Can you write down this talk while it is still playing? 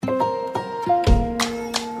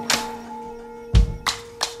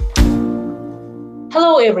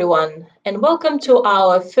everyone, and welcome to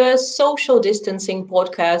our first social distancing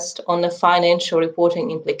podcast on the financial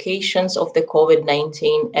reporting implications of the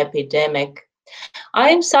COVID-19 epidemic. I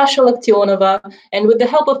am Sasha Laktionova, and with the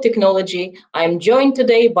help of technology, I am joined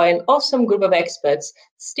today by an awesome group of experts,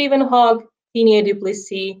 Stephen Hogg, Tinia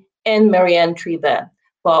PwC, and Marianne Trebe,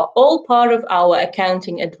 who are all part of our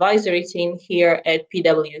accounting advisory team here at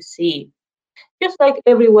PwC. Just like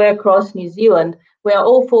everywhere across New Zealand, we are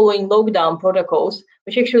all following lockdown protocols,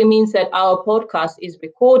 which actually means that our podcast is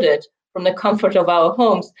recorded from the comfort of our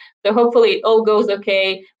homes. So hopefully it all goes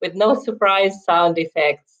okay with no surprise sound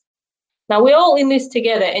effects. Now we're all in this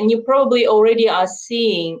together, and you probably already are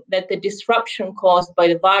seeing that the disruption caused by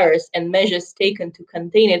the virus and measures taken to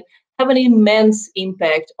contain it have an immense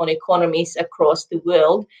impact on economies across the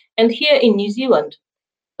world and here in New Zealand.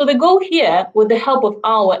 So the goal here, with the help of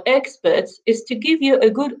our experts, is to give you a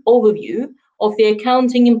good overview of the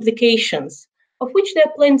accounting implications, of which there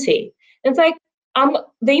are plenty. In fact,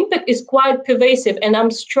 the impact is quite pervasive, and I'm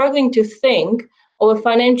struggling to think of a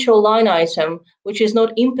financial line item which is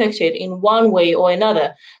not impacted in one way or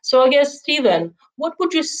another. So I guess, Stephen, what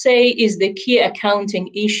would you say is the key accounting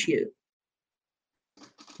issue?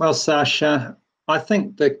 Well, Sasha, I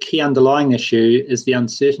think the key underlying issue is the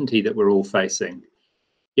uncertainty that we're all facing.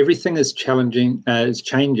 Everything is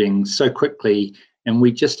changing so quickly, and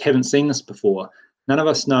we just haven't seen this before. None of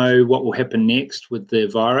us know what will happen next with the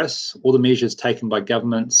virus, or the measures taken by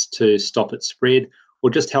governments to stop its spread, or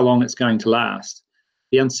just how long it's going to last.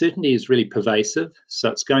 The uncertainty is really pervasive, so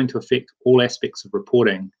it's going to affect all aspects of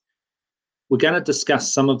reporting. We're going to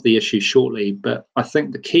discuss some of the issues shortly, but I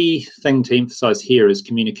think the key thing to emphasise here is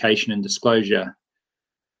communication and disclosure.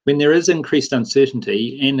 When there is increased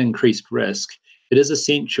uncertainty and increased risk, it is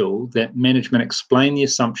essential that management explain the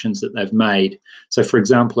assumptions that they've made. So, for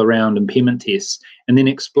example, around impairment tests, and then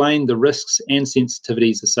explain the risks and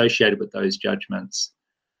sensitivities associated with those judgments.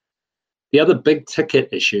 The other big ticket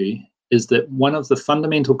issue is that one of the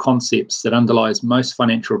fundamental concepts that underlies most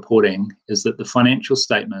financial reporting is that the financial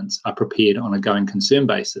statements are prepared on a going concern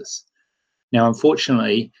basis. Now,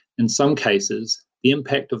 unfortunately, in some cases, the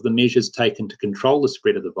impact of the measures taken to control the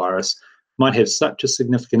spread of the virus might have such a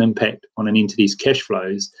significant impact on an entity's cash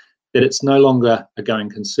flows that it's no longer a going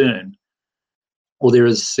concern, or there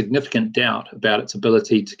is significant doubt about its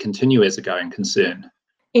ability to continue as a going concern.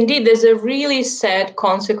 Indeed, there's a really sad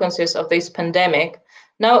consequences of this pandemic.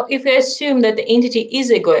 Now, if we assume that the entity is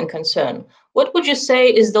a going concern, what would you say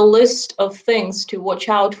is the list of things to watch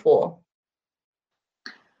out for?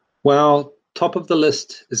 Well, top of the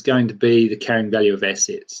list is going to be the carrying value of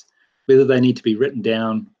assets, whether they need to be written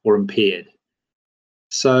down or impaired.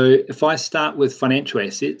 So if I start with financial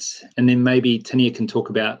assets, and then maybe Tinia can talk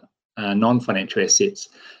about non-financial assets,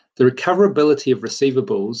 the recoverability of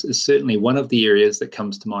receivables is certainly one of the areas that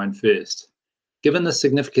comes to mind first. Given the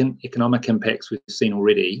significant economic impacts we've seen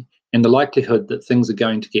already, and the likelihood that things are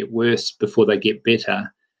going to get worse before they get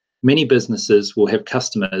better, many businesses will have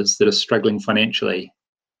customers that are struggling financially.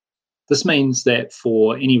 This means that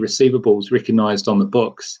for any receivables recognised on the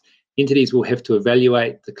books, entities will have to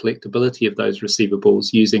evaluate the collectability of those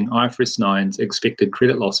receivables using IFRS 9's expected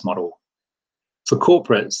credit loss model. For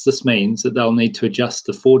corporates, this means that they'll need to adjust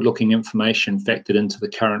the forward-looking information factored into the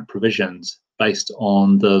current provisions based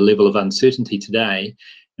on the level of uncertainty today,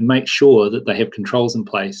 and make sure that they have controls in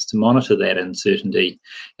place to monitor that uncertainty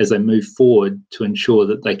as they move forward to ensure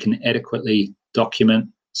that they can adequately document,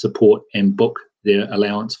 support, and book their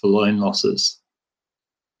allowance for loan losses.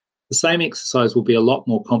 The same exercise will be a lot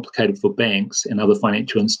more complicated for banks and other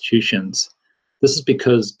financial institutions. This is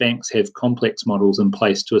because banks have complex models in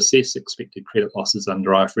place to assess expected credit losses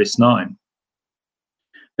under IFRS 9.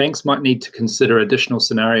 Banks might need to consider additional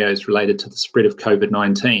scenarios related to the spread of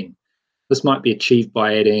COVID-19. This might be achieved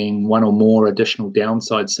by adding one or more additional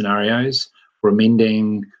downside scenarios, or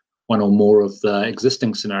amending one or more of the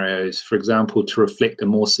existing scenarios, for example, to reflect a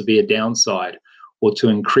more severe downside or to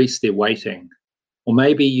increase their weighting, or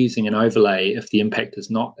maybe using an overlay if the impact is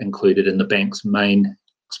not included in the bank's main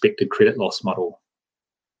expected credit loss model.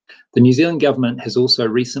 The New Zealand government has also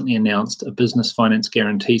recently announced a business finance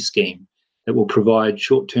guarantee scheme that will provide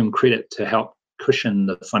short-term credit to help cushion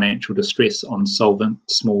the financial distress on solvent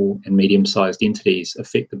small and medium-sized entities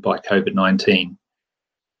affected by COVID-19.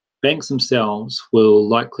 Banks themselves will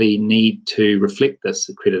likely need to reflect this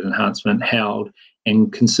credit enhancement held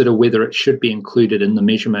and consider whether it should be included in the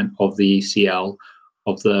measurement of the ECL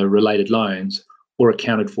of the related loans or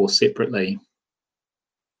accounted for separately.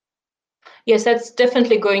 Yes, that's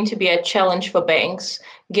definitely going to be a challenge for banks,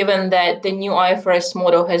 given that the new IFRS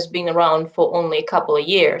model has been around for only a couple of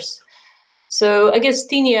years. So I guess,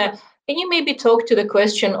 Tinia, Can you maybe talk to the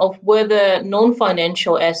question of whether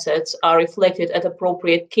non-financial assets are reflected at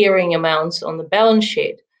appropriate carrying amounts on the balance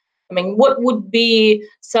sheet? I mean, what would be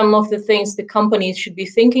some of the things the companies should be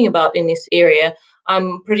thinking about in this area?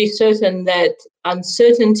 I'm pretty certain that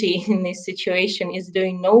uncertainty in this situation is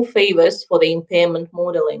doing no favors for the impairment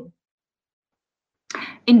modeling.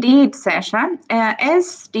 Indeed, Sasha. As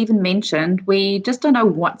Stephen mentioned, we just don't know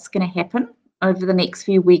what's going to happen over the next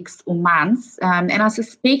few weeks or months, and I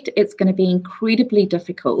suspect it's going to be incredibly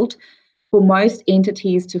difficult for most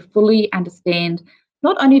entities to fully understand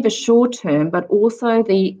not only the short term, but also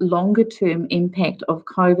the longer term impact of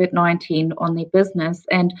COVID-19 on their business,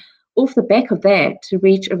 and off the back of that, to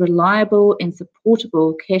reach a reliable and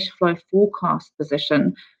supportable cash flow forecast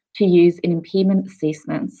position to use in impairment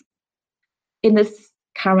assessments. In this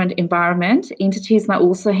current environment, entities may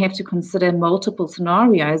also have to consider multiple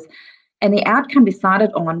scenarios, and the outcome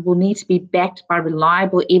decided on will need to be backed by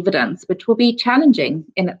reliable evidence, which will be challenging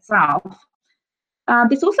in itself.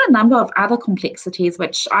 There's also a number of other complexities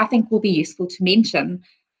which I think will be useful to mention.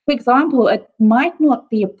 For example, it might not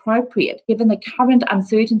be appropriate, given the current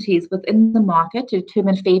uncertainties within the market, to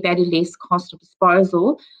determine fair value less cost of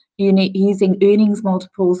disposal using earnings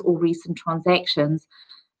multiples or recent transactions.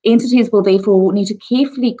 Entities will therefore need to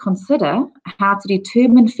carefully consider how to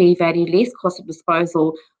determine fair value less cost of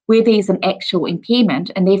disposal where there is an actual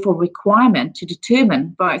impairment, and therefore requirement to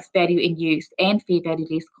determine both value in use and fair value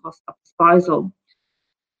less cost of disposal.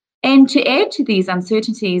 And to add to these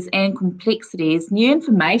uncertainties and complexities, new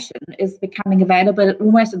information is becoming available at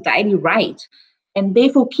almost a daily rate, and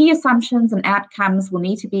therefore key assumptions and outcomes will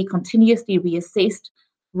need to be continuously reassessed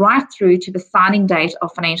right through to the signing date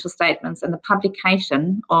of financial statements and the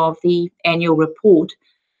publication of the annual report.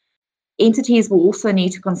 Entities will also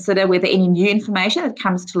need to consider whether any new information that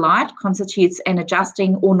comes to light constitutes an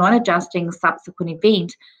adjusting or non-adjusting subsequent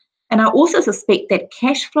event. And I also suspect that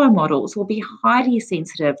cash flow models will be highly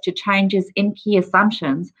sensitive to changes in key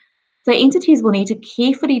assumptions. So entities will need to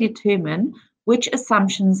carefully determine which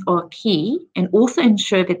assumptions are key, and also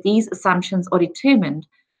ensure that these assumptions are determined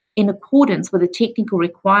in accordance with the technical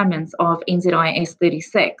requirements of NZIS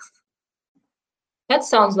 36. That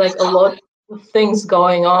sounds like a lot of things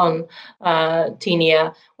going on,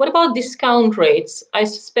 Tinia. What about discount rates? I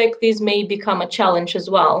suspect these may become a challenge as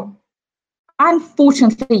well.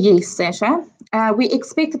 Unfortunately, yes, Sasha. We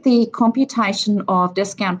expect that the computation of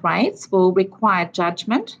discount rates will require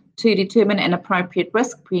judgment to determine an appropriate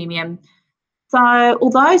risk premium. So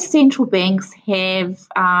although central banks have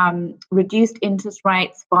reduced interest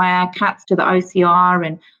rates via cuts to the OCR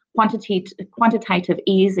and quantitative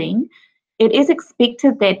easing, it is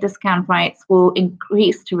expected that discount rates will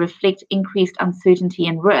increase to reflect increased uncertainty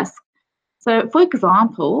and risk. So, for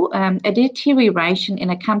example, a deterioration in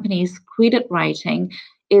a company's credit rating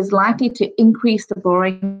is likely to increase the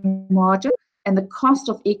borrowing margin, and the cost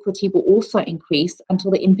of equity will also increase until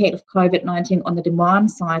the impact of COVID-19 on the demand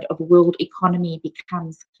side of the world economy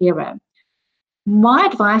becomes clearer. My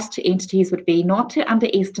advice to entities would be not to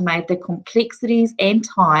underestimate the complexities and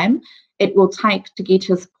time it will take to get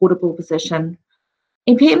to a supportable position.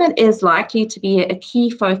 Impairment is likely to be a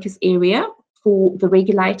key focus area for the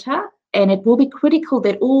regulator, and it will be critical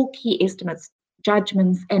that all key estimates,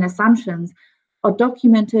 judgments, and assumptions are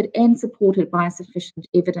documented and supported by sufficient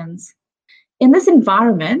evidence. In this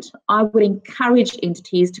environment, I would encourage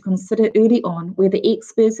entities to consider early on whether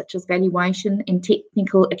experts such as valuation and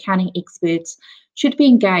technical accounting experts should be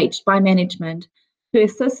engaged by management to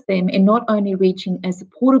assist them in not only reaching a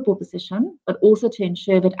supportable position, but also to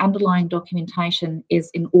ensure that underlying documentation is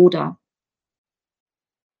in order.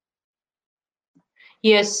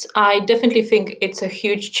 Yes, I definitely think it's a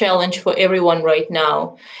huge challenge for everyone right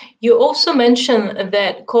now. You also mentioned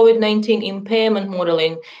that COVID-19 impairment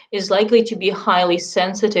modeling is likely to be highly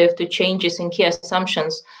sensitive to changes in key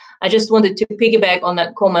assumptions. I just wanted to piggyback on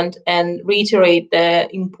that comment and reiterate the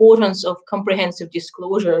importance of comprehensive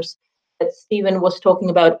disclosures that Stephen was talking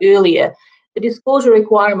about earlier. The disclosure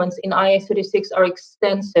requirements in IAS 36 are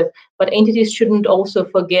extensive, but entities shouldn't also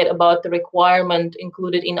forget about the requirement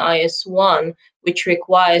included in IAS 1, which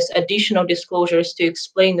requires additional disclosures to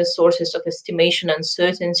explain the sources of estimation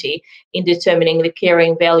uncertainty in determining the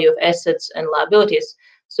carrying value of assets and liabilities.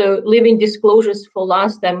 So leaving disclosures for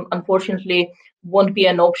last time, unfortunately, won't be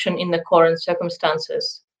an option in the current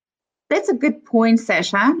circumstances. That's a good point,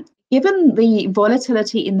 Sasha. Given the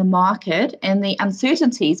volatility in the market and the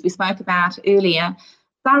uncertainties we spoke about earlier,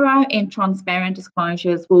 thorough and transparent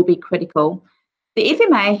disclosures will be critical. The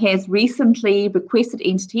FMA has recently requested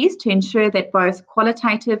entities to ensure that both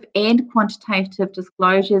qualitative and quantitative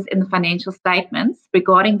disclosures in the financial statements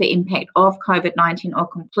regarding the impact of COVID-19 are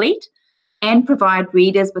complete and provide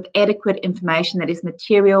readers with adequate information that is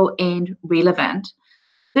material and relevant.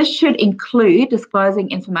 This should include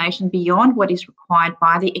disclosing information beyond what is required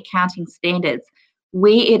by the accounting standards,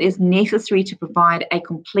 where it is necessary to provide a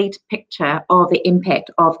complete picture of the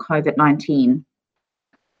impact of COVID-19.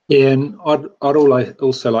 Yeah, and I'd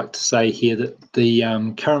also like to say here that the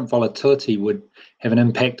current volatility would have an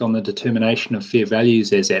impact on the determination of fair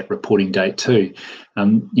values as at reporting date too.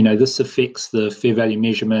 This affects the fair value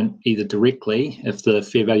measurement either directly if the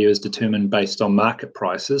fair value is determined based on market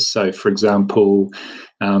prices. So, for example,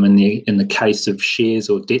 in the case of shares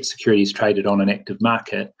or debt securities traded on an active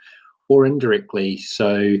market, or indirectly.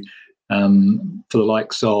 So, for the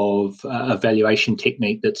likes of a valuation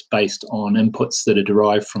technique that's based on inputs that are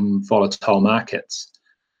derived from volatile markets.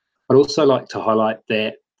 I'd also like to highlight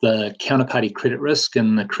that the counterparty credit risk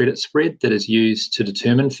and the credit spread that is used to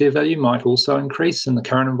determine fair value might also increase in the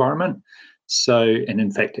current environment. So, and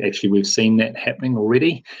in fact, actually we've seen that happening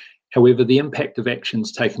already. However, the impact of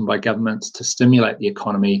actions taken by governments to stimulate the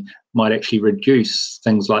economy might actually reduce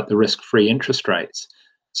things like the risk-free interest rates.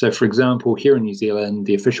 So, for example, here in New Zealand,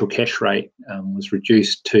 the official cash rate was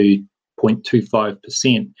reduced to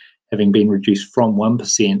 0.25%, having been reduced from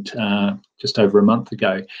 1% just over a month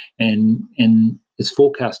ago, and is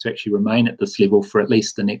forecast to actually remain at this level for at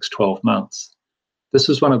least the next 12 months. This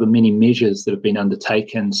is one of the many measures that have been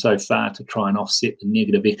undertaken so far to try and offset the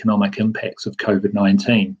negative economic impacts of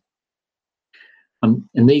COVID-19. And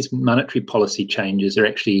these monetary policy changes are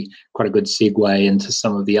actually quite a good segue into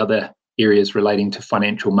some of the other areas relating to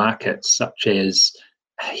financial markets, such as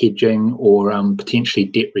hedging or potentially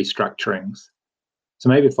debt restructurings. So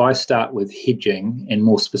maybe if I start with hedging, and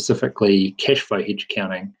more specifically cash flow hedge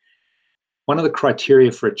accounting, one of the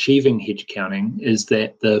criteria for achieving hedge accounting is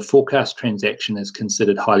that the forecast transaction is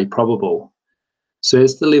considered highly probable. So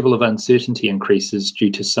as the level of uncertainty increases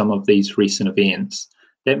due to some of these recent events,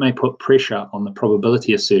 that may put pressure on the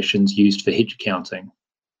probability assertions used for hedge accounting.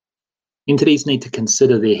 Entities need to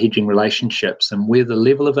consider their hedging relationships, and where the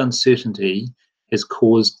level of uncertainty has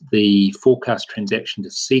caused the forecast transaction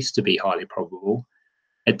to cease to be highly probable,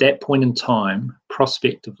 at that point in time,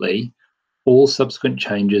 prospectively, all subsequent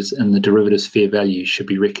changes in the derivative's fair value should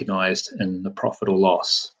be recognised in the profit or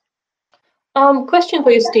loss. Question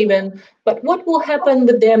for you, Stephen, but what will happen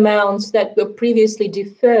with the amounts that were previously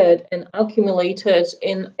deferred and accumulated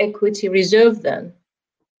in equity reserve then?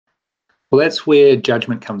 Well, that's where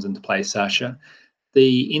judgment comes into play, Sasha.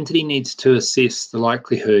 The entity needs to assess the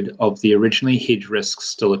likelihood of the originally hedged risks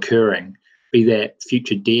still occurring, be that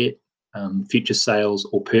future debt, future sales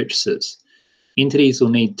or purchases. Entities will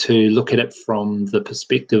need to look at it from the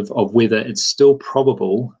perspective of whether it's still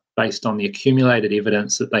probable, based on the accumulated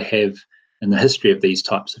evidence that they have in the history of these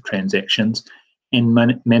types of transactions and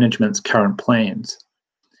management's current plans.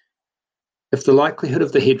 If the likelihood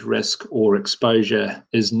of the hedge risk or exposure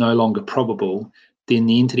is no longer probable, then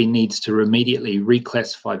the entity needs to immediately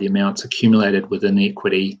reclassify the amounts accumulated within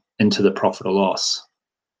equity into the profit or loss.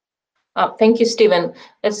 Thank you, Stephen.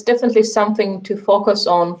 That's definitely something to focus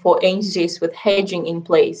on for entities with hedging in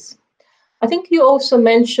place. I think you also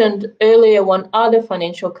mentioned earlier one other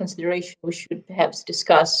financial consideration we should perhaps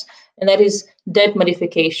discuss, and that is debt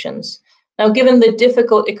modifications. Now, given the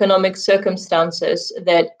difficult economic circumstances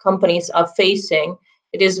that companies are facing,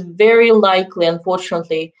 it is very likely,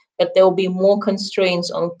 unfortunately, that there will be more constraints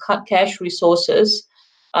on cash resources,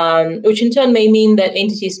 which in turn may mean that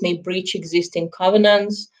entities may breach existing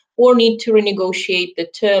covenants or need to renegotiate the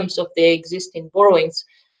terms of their existing borrowings.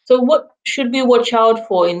 So what should we watch out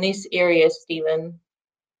for in this area, Stephen?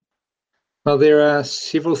 Well, there are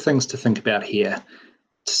several things to think about here.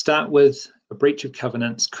 To start with, a breach of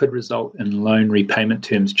covenants could result in loan repayment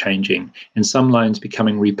terms changing and some loans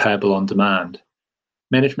becoming repayable on demand.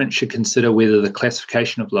 Management should consider whether the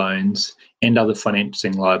classification of loans and other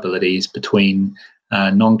financing liabilities between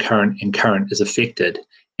non-current and current is affected,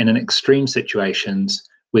 and in extreme situations,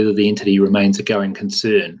 whether the entity remains a going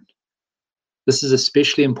concern. This is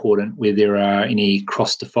especially important where there are any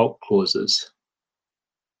cross-default clauses.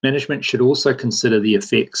 Management should also consider the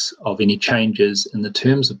effects of any changes in the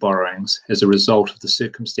terms of borrowings as a result of the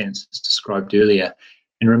circumstances described earlier.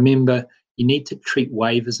 And remember, you need to treat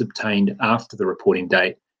waivers obtained after the reporting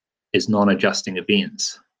date as non-adjusting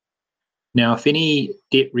events. Now, if any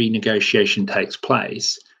debt renegotiation takes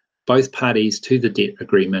place, both parties to the debt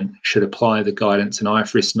agreement should apply the guidance in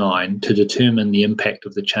IFRS 9 to determine the impact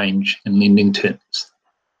of the change in lending terms.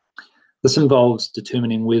 This involves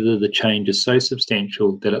determining whether the change is so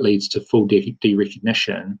substantial that it leads to full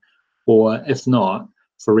derecognition, or if not,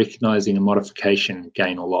 for recognising a modification,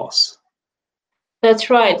 gain or loss.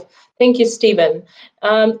 That's right. Thank you, Stephen.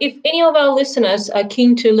 If any of our listeners are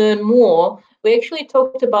keen to learn more, we actually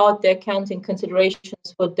talked about the accounting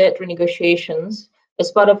considerations for debt renegotiations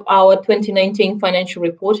as part of our 2019 financial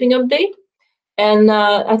reporting update. And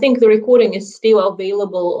I think the recording is still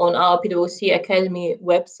available on our PwC Academy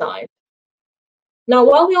website. Now,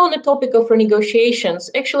 while we're on the topic of renegotiations,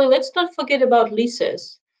 actually, let's not forget about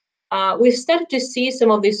leases. We've started to see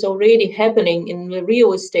some of this already happening in the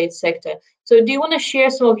real estate sector. So do you want to share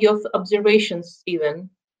some of your observations, Stephen?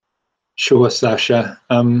 Sure, Sasha.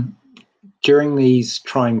 During these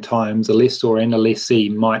trying times, a lessor and a lessee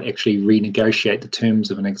might actually renegotiate the terms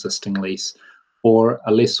of an existing lease, or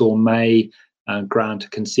a lessor may grant a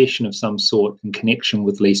concession of some sort in connection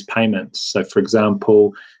with lease payments. So, for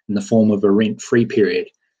example, in the form of a rent-free period.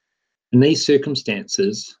 In these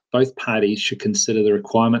circumstances, both parties should consider the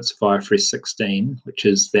requirements of IFRS 16, which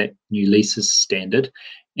is that new leases standard,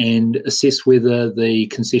 and assess whether the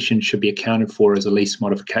concession should be accounted for as a lease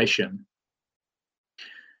modification.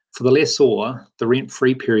 For the lessor, the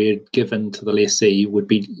rent-free period given to the lessee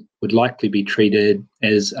would likely be treated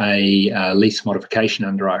as a lease modification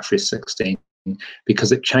under IFRS 16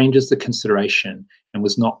 because it changes the consideration and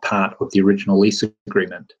was not part of the original lease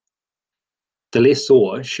agreement. The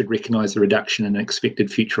lessor should recognise the reduction in expected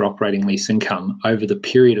future operating lease income over the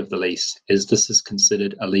period of the lease, as this is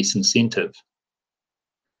considered a lease incentive.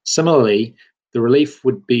 Similarly, the relief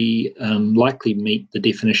would be likely meet the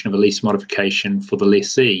definition of a lease modification for the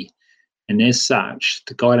lessee, and as such,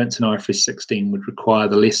 the guidance in IFRS 16 would require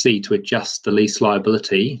the lessee to adjust the lease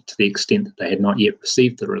liability to the extent that they had not yet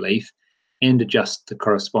received the relief, and adjust the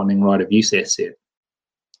corresponding right of use asset.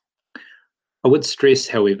 I would stress,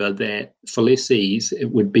 however, that for lessees, it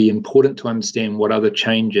would be important to understand what other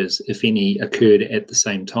changes, if any, occurred at the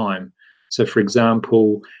same time. So, for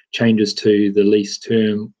example, changes to the lease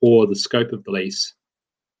term or the scope of the lease.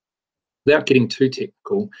 Without getting too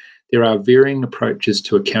technical, there are varying approaches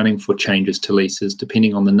to accounting for changes to leases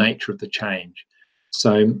depending on the nature of the change.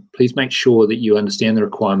 So please make sure that you understand the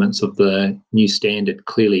requirements of the new standard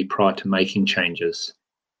clearly prior to making changes.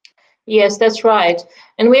 Yes, that's right.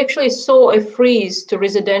 And we actually saw a freeze to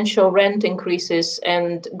residential rent increases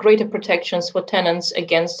and greater protections for tenants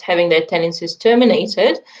against having their tenancies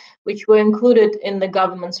terminated, which were included in the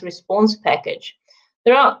government's response package.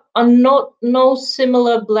 There are no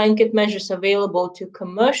similar blanket measures available to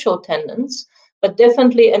commercial tenants, but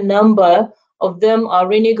definitely a number of them are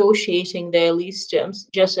renegotiating their lease terms,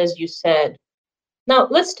 just as you said. Now,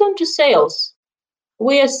 let's turn to sales.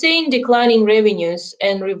 We are seeing declining revenues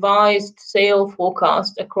and revised sale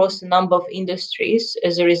forecasts across a number of industries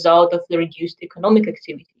as a result of the reduced economic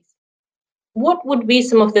activities. What would be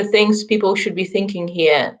some of the things people should be thinking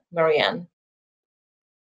here, Marianne?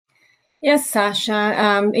 Yes,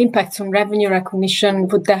 Sasha, impacts on revenue recognition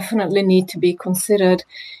would definitely need to be considered.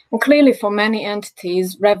 And clearly for many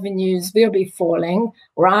entities, revenues will be falling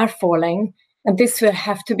or are falling, and this will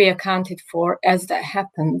have to be accounted for as that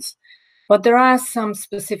happens. But there are some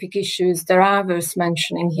specific issues that are worth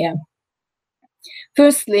mentioning here.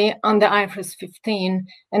 Firstly, under IFRS 15,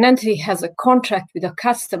 an entity has a contract with a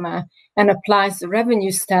customer and applies the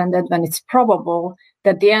revenue standard when it's probable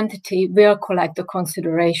that the entity will collect the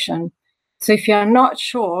consideration. So if you are not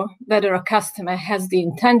sure whether a customer has the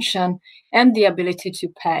intention and the ability to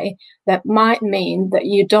pay, that might mean that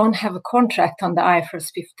you don't have a contract under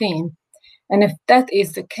IFRS 15. And if that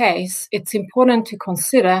is the case, it's important to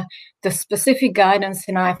consider the specific guidance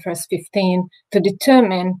in IFRS 15 to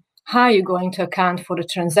determine how you're going to account for the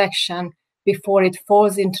transaction before it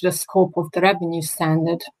falls into the scope of the revenue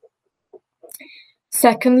standard.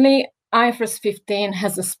 Secondly, IFRS 15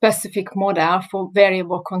 has a specific model for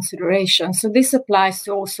variable consideration. So this applies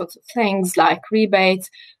to all sorts of things like rebates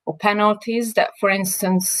or penalties that, for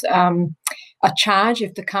instance, are charged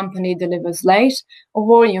if the company delivers late, or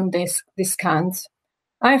volume discounts.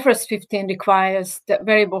 IFRS 15 requires that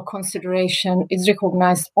variable consideration is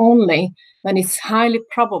recognized only when it's highly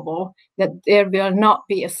probable that there will not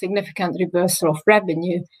be a significant reversal of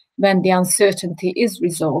revenue when the uncertainty is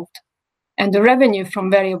resolved. And the revenue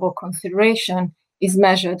from variable consideration is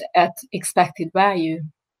measured at expected value.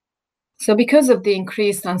 So because of the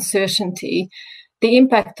increased uncertainty, the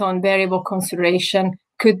impact on variable consideration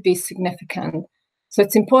could be significant. So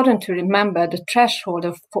it's important to remember the threshold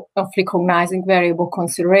of recognizing variable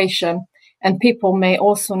consideration, and people may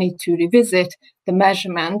also need to revisit the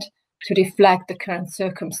measurement to reflect the current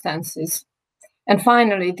circumstances. And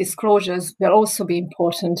finally, disclosures will also be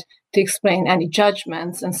important to explain any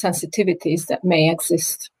judgments and sensitivities that may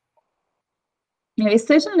exist. Yeah, there's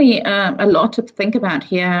certainly a lot to think about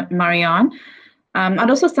here, Marianne. I'd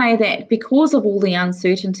also say that because of all the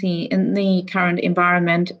uncertainty in the current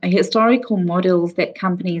environment, historical models that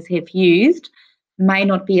companies have used may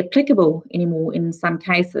not be applicable anymore in some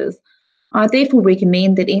cases. I therefore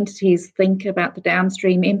recommend that entities think about the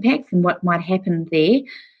downstream impacts and what might happen there.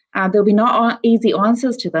 There'll be no easy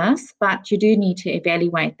answers to this, but you do need to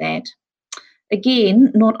evaluate that.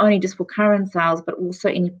 Again, not only just for current sales, but also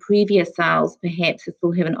any previous sales, perhaps it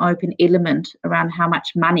will have an open element around how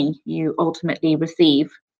much money you ultimately receive.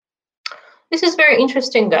 This is very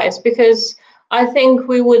interesting, guys, because I think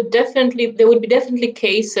there would be definitely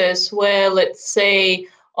cases where, let's say,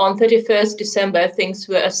 on 31st December, things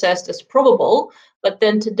were assessed as probable, but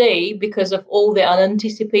then today, because of all the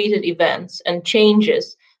unanticipated events and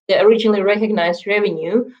changes, the originally recognized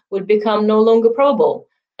revenue would become no longer probable.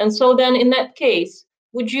 And so then in that case,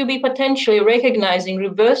 would you be potentially recognizing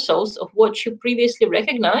reversals of what you previously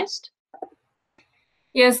recognized?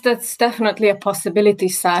 Yes, that's definitely a possibility,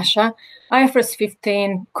 Sasha. IFRS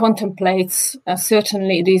 15 contemplates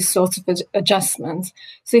certainly these sorts of adjustments.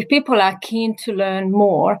 So if people are keen to learn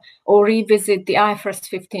more or revisit the IFRS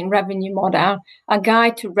 15 revenue model, a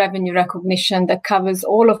guide to revenue recognition that covers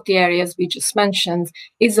all of the areas we just mentioned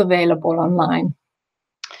is available online.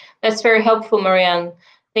 That's very helpful, Marianne.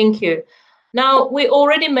 Thank you. Now, we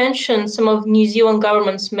already mentioned some of New Zealand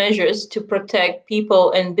government's measures to protect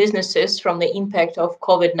people and businesses from the impact of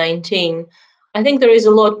COVID-19. I think there is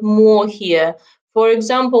a lot more here. For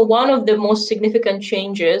example, one of the most significant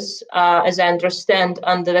changes, as I understand,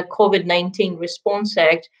 under the COVID-19 Response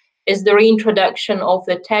Act is the reintroduction of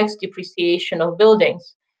the tax depreciation of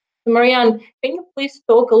buildings. So, Marianne, can you please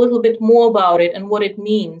talk a little bit more about it and what it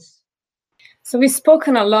means? So we've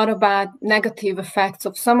spoken a lot about negative effects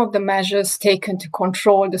of some of the measures taken to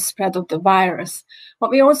control the spread of the virus.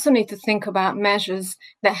 But we also need to think about measures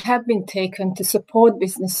that have been taken to support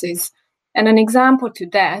businesses. And an example to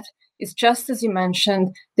that is, just as you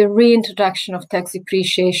mentioned, the reintroduction of tax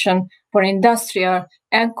depreciation for industrial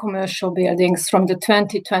and commercial buildings from the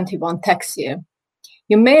 2021 tax year.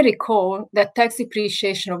 You may recall that tax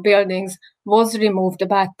depreciation of buildings was removed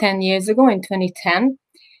about 10 years ago in 2010.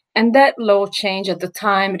 And that law change at the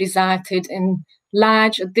time resulted in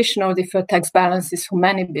large additional deferred tax balances for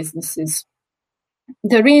many businesses.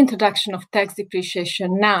 The reintroduction of tax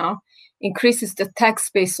depreciation now increases the tax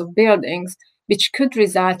base of buildings, which could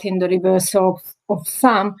result in the reversal of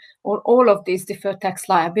some or all of these deferred tax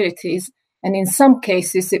liabilities, and in some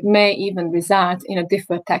cases it may even result in a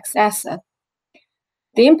deferred tax asset.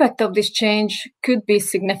 The impact of this change could be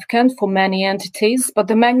significant for many entities, but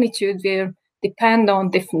the magnitude will depend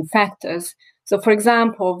on different factors. So, for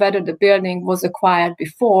example, whether the building was acquired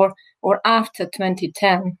before or after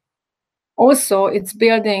 2010. Also, it's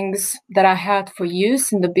buildings that are held for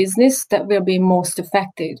use in the business that will be most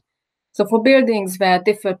affected. So for buildings where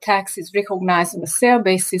deferred tax is recognized on a sale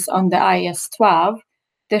basis under IAS 12,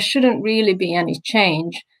 there shouldn't really be any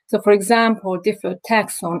change. So for example, deferred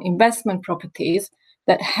tax on investment properties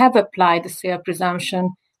that have applied the sale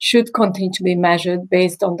presumption should continue to be measured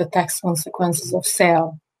based on the tax consequences of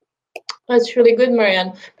sale. That's really good,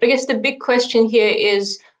 Marianne. But I guess the big question here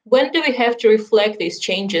is, when do we have to reflect these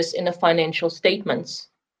changes in the financial statements?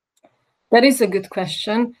 That is a good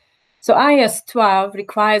question. So IAS 12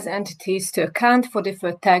 requires entities to account for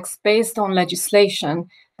deferred tax based on legislation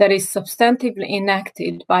that is substantively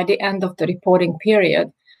enacted by the end of the reporting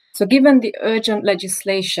period. So given the urgent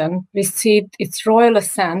legislation received its royal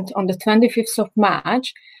assent on the 25th of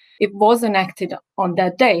March, it was enacted on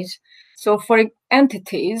that date. So for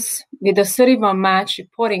entities with a 31 March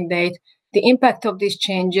reporting date, the impact of these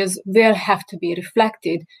changes will have to be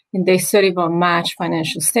reflected in their 31 March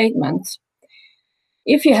financial statements.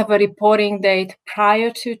 If you have a reporting date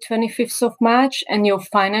prior to 25th of March and your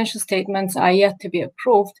financial statements are yet to be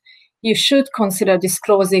approved, you should consider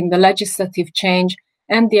disclosing the legislative change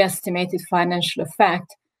and the estimated financial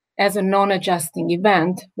effect as a non-adjusting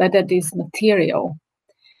event, whether it is material.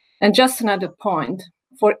 And just another point,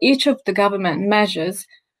 for each of the government measures,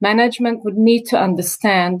 management would need to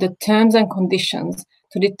understand the terms and conditions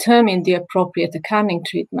to determine the appropriate accounting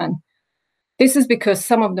treatment. This is because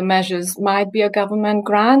some of the measures might be a government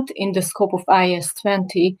grant in the scope of IAS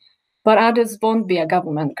 20, but others won't be a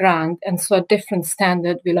government grant, and so a different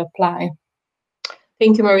standard will apply.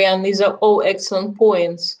 Thank you, Marianne. These are all excellent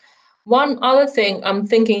points. One other thing I'm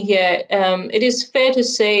thinking here, it is fair to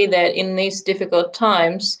say that in these difficult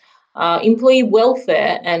times, employee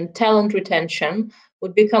welfare and talent retention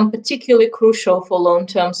would become particularly crucial for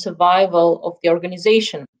long-term survival of the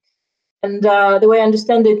organization. And the way I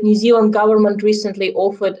understand it, New Zealand government recently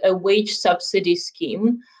offered a wage subsidy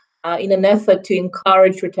scheme in an effort to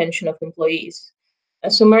encourage retention of employees.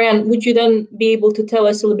 So Marianne, would you then be able to tell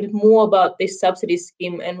us a little bit more about this subsidy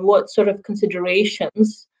scheme and what sort of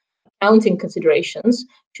considerations, accounting considerations,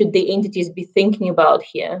 should the entities be thinking about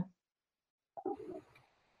here?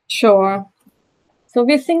 Sure. So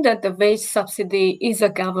we think that the wage subsidy is a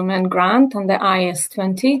government grant under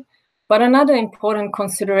IS20, but another important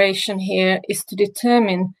consideration here is to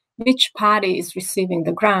determine which party is receiving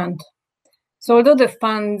the grant. So although the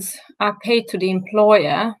funds are paid to the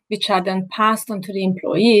employer, which are then passed on to the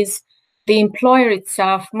employees, the employer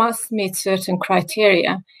itself must meet certain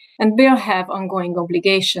criteria and will have ongoing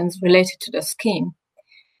obligations related to the scheme.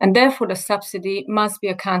 And therefore, the subsidy must be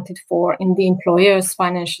accounted for in the employer's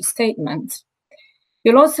financial statement.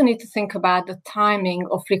 You'll also need to think about the timing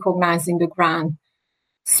of recognizing the grant.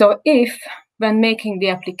 So if, when making the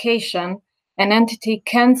application, an entity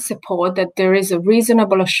can support that there is a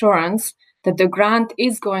reasonable assurance that the grant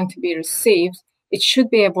is going to be received, it should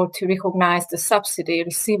be able to recognize the subsidy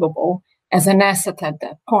receivable as an asset at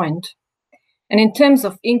that point. And in terms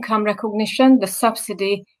of income recognition, the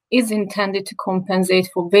subsidy is intended to compensate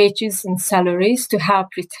for wages and salaries to help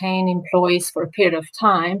retain employees for a period of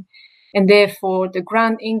time, and therefore the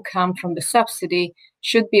grant income from the subsidy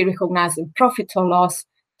should be recognized in profit or loss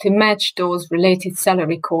to match those related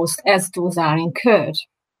salary costs as those are incurred.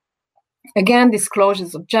 Again,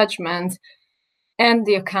 disclosures of judgments and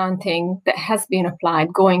the accounting that has been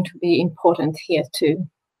applied going to be important here too.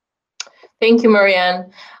 Thank you,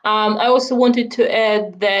 Marianne. I also wanted to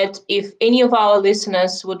add that if any of our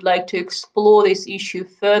listeners would like to explore this issue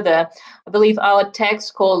further, I believe our tax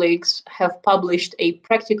colleagues have published a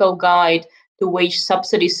practical guide to wage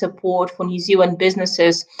subsidy support for New Zealand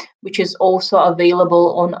businesses, which is also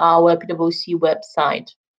available on our PwC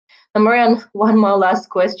website. Now, Marianne, one more last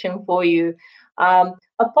question for you.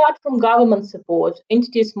 Apart from government support,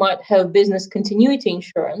 entities might have business continuity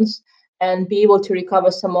insurance and be able to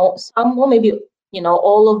recover some or maybe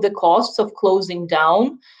all of the costs of closing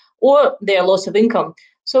down or their loss of income.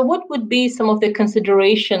 So what would be some of the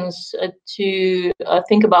considerations to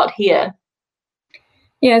think about here?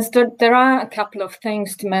 Yes, there are a couple of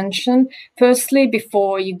things to mention. Firstly,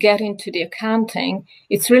 before you get into the accounting,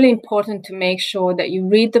 it's really important to make sure that you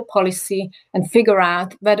read the policy and figure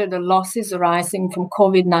out whether the losses arising from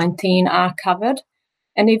COVID-19 are covered.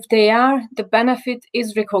 And if they are, the benefit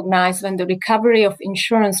is recognized when the recovery of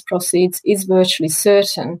insurance proceeds is virtually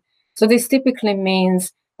certain. So this typically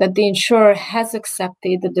means that the insurer has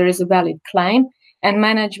accepted that there is a valid claim and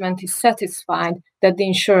management is satisfied that the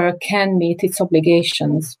insurer can meet its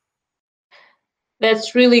obligations.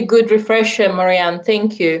 That's really good refresher, Marianne.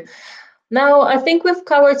 Thank you. Now, I think we've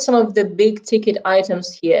covered some of the big ticket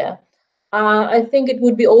items here. I think it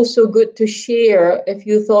would be also good to share a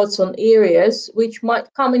few thoughts on areas which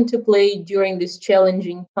might come into play during these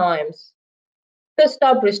challenging times. First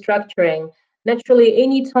up, restructuring. Naturally,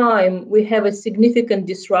 anytime we have a significant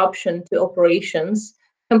disruption to operations,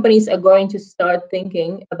 companies are going to start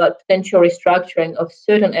thinking about potential restructuring of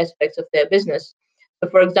certain aspects of their business. So,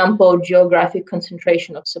 for example, geographic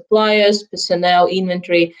concentration of suppliers, personnel,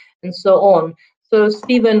 inventory, and so on. So,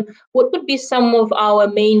 Stephen, what would be some of our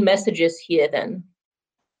main messages here then?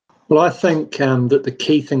 Well, I think that the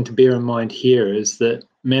key thing to bear in mind here is that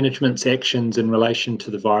management's actions in relation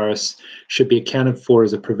to the virus should be accounted for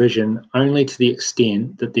as a provision only to the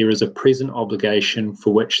extent that there is a present obligation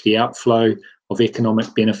for which the outflow of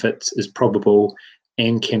economic benefits is probable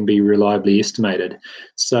and can be reliably estimated.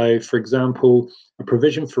 So, for example, a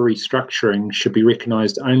provision for restructuring should be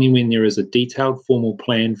recognised only when there is a detailed formal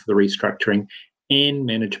plan for the restructuring and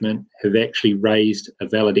management have actually raised a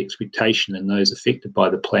valid expectation in those affected by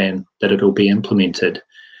the plan that it will be implemented.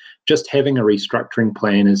 Just having a restructuring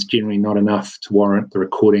plan is generally not enough to warrant the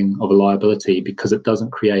recording of a liability because it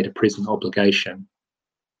doesn't create a present obligation.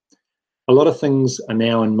 A lot of things are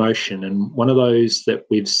now in motion, and one of those that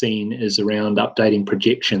we've seen is around updating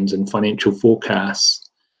projections and financial forecasts.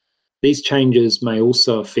 These changes may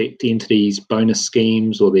also affect entities' bonus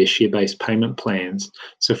schemes or their share-based payment plans.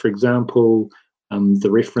 So, for example,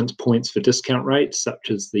 the reference points for discount rates,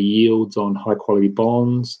 such as the yields on high-quality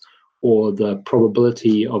bonds, or the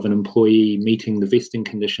probability of an employee meeting the vesting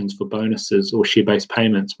conditions for bonuses or share-based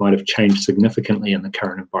payments might have changed significantly in the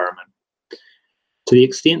current environment. To the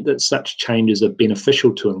extent that such changes are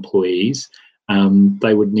beneficial to employees,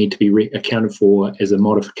 they would need to be accounted for as a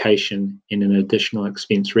modification and an additional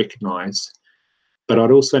expense recognised. But I'd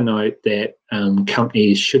also note that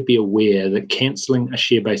companies should be aware that cancelling a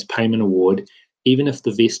share-based payment award, even if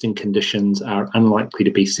the vesting conditions are unlikely to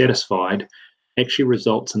be satisfied, actually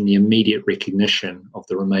results in the immediate recognition of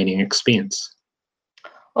the remaining expense.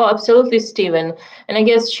 Oh, absolutely, Stephen. And I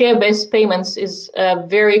guess share-based payments is a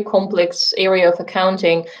very complex area of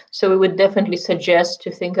accounting, so we would definitely suggest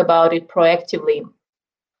to think about it proactively.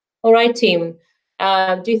 All right, team.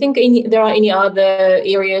 Do you think there are any other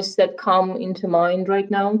areas that come into mind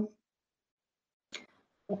right now?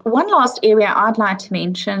 One last area I'd like to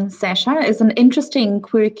mention, Sasha, is an interesting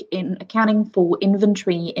quirk in accounting for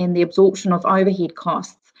inventory and the absorption of overhead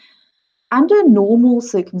costs. Under normal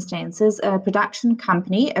circumstances, a production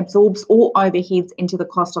company absorbs all overheads into the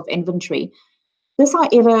cost of inventory. This,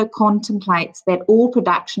 however, contemplates that all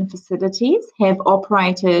production facilities have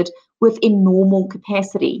operated within normal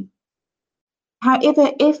capacity. However,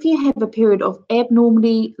 if you have a period of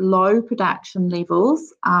abnormally low production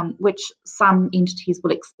levels, which some entities will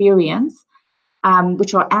experience,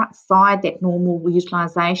 which are outside that normal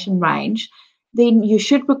utilisation range, then you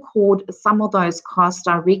should record some of those costs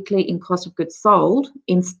directly in cost of goods sold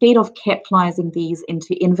instead of capitalising these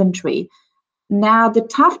into inventory. Now, the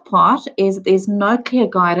tough part is there's no clear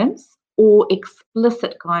guidance or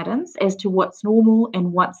explicit guidance as to what's normal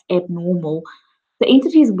and what's abnormal. The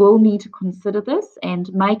entities will need to consider this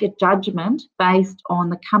and make a judgment based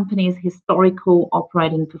on the company's historical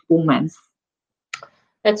operating performance.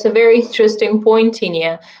 That's a very interesting point,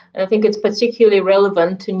 Tinia, and I think it's particularly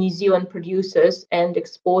relevant to New Zealand producers and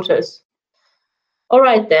exporters. All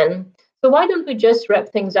right then, so why don't we just wrap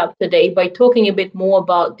things up today by talking a bit more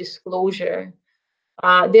about disclosure?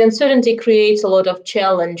 The uncertainty creates a lot of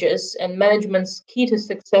challenges, and management's key to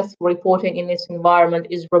successful reporting in this environment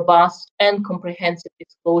is robust and comprehensive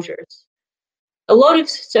disclosures. A lot of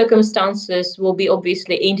circumstances will be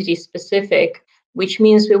obviously entity-specific, which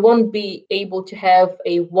means we won't be able to have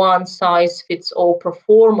a one-size-fits-all pro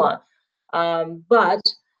forma, but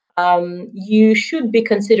you should be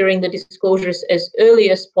considering the disclosures as early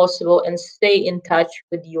as possible and stay in touch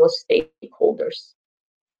with your stakeholders.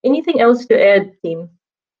 Anything else to add, team?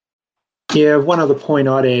 Yeah, one other point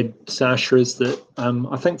I'd add, Sasha, is that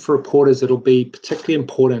I think for reporters it'll be particularly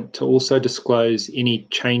important to also disclose any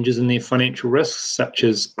changes in their financial risks, such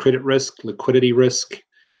as credit risk, liquidity risk,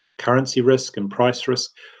 currency risk and price risk,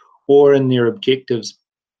 or in their objectives,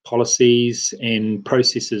 policies and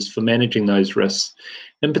processes for managing those risks.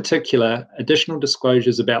 In particular, additional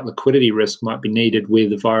disclosures about liquidity risk might be needed where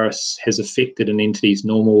the virus has affected an entity's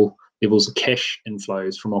normal levels of cash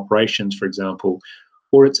inflows from operations, for example,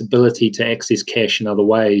 or its ability to access cash in other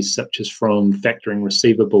ways, such as from factoring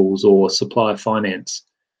receivables or supplier finance.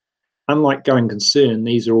 Unlike going concern,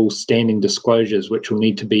 these are all standing disclosures which will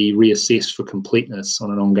need to be reassessed for completeness on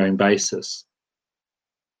an ongoing basis.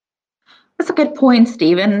 That's a good point,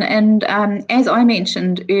 Stephen. And as I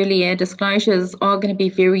mentioned earlier, disclosures are going to be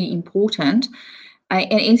very important.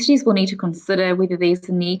 And entities will need to consider whether there's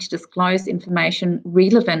a need to disclose information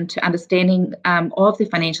relevant to understanding of the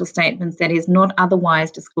financial statements that is not otherwise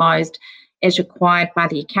disclosed as required by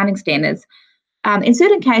the accounting standards. In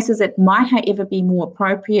certain cases, it might, however, be more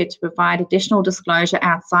appropriate to provide additional disclosure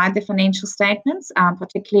outside the financial statements,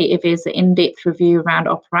 particularly if there's an in-depth review around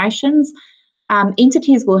operations.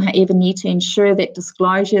 Entities will, however, need to ensure that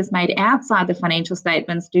disclosures made outside the financial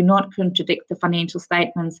statements do not contradict the financial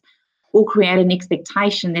statements or create an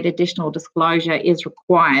expectation that additional disclosure is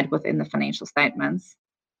required within the financial statements.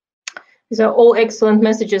 These are all excellent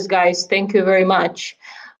messages, guys. Thank you very much.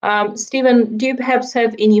 Stephen, do you perhaps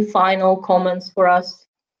have any final comments for us?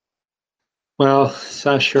 Well,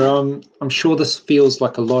 Sasha, I'm sure this feels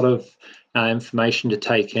like a lot of information to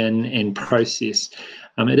take in and process.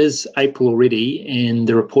 It is April already, and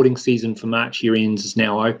the reporting season for March year ends is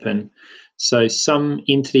now open. So some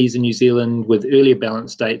entities in New Zealand with earlier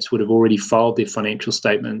balance dates would have already filed their financial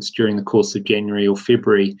statements during the course of January or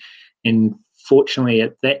February. And fortunately,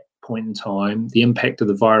 at that point in time, the impact of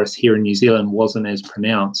the virus here in New Zealand wasn't as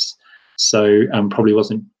pronounced, so probably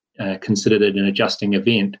wasn't considered an adjusting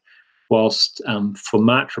event, whilst for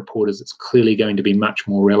March reporters, it's clearly going to be much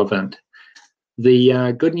more relevant.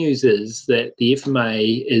 The good news is that the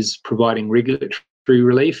FMA is providing regulatory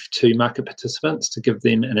relief to market participants to give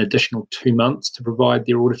them an additional 2 months to provide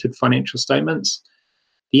their audited financial statements.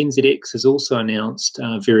 The NZX has also announced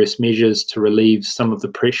various measures to relieve some of the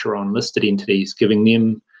pressure on listed entities, giving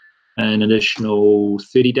them an additional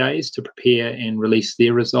 30 days to prepare and release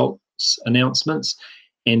their results announcements,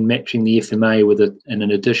 and matching the FMA with an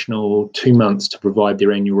additional 2 months to provide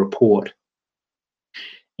their annual report.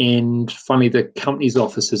 And finally, the Companies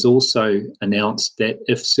Office has also announced that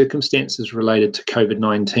if circumstances related to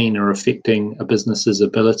COVID-19 are affecting a business's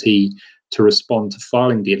ability to respond to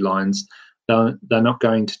filing deadlines, they're not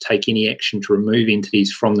going to take any action to remove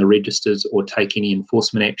entities from the registers or take any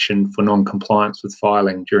enforcement action for non-compliance with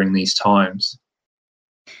filing during these times.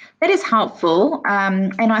 That is helpful,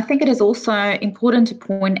 and I think it is also important to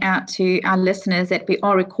point out to our listeners that we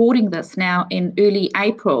are recording this now in early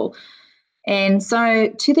April. And so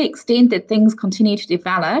to the extent that things continue to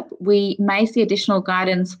develop, we may see additional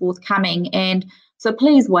guidance forthcoming, and so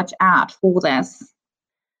please watch out for this.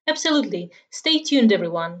 Absolutely. Stay tuned,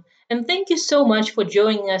 everyone. And thank you so much for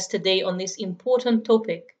joining us today on this important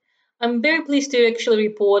topic. I'm very pleased to actually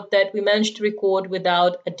report that we managed to record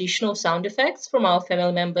without additional sound effects from our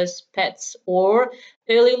family members, pets, or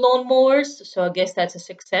early lawnmowers, so I guess that's a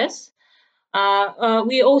success.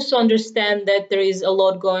 We also understand that there is a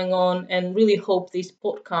lot going on and really hope this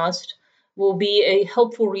podcast will be a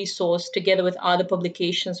helpful resource together with other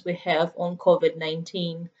publications we have on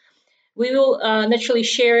COVID-19. We will naturally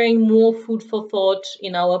sharing more food for thought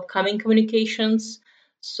in our upcoming communications,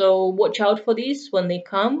 so watch out for these when they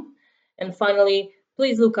come. And finally,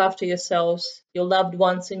 please look after yourselves, your loved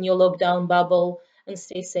ones in your lockdown bubble, and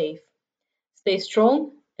stay safe. Stay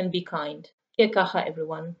strong and be kind. Kia kaha,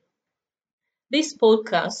 everyone. This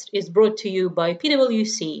podcast is brought to you by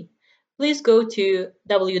PwC. Please go to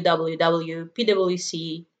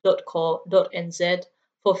www.pwc.co.nz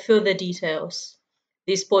for further details.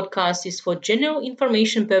 This podcast is for general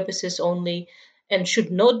information purposes only and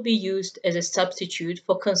should not be used as a substitute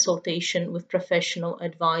for consultation with professional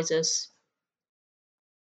advisors.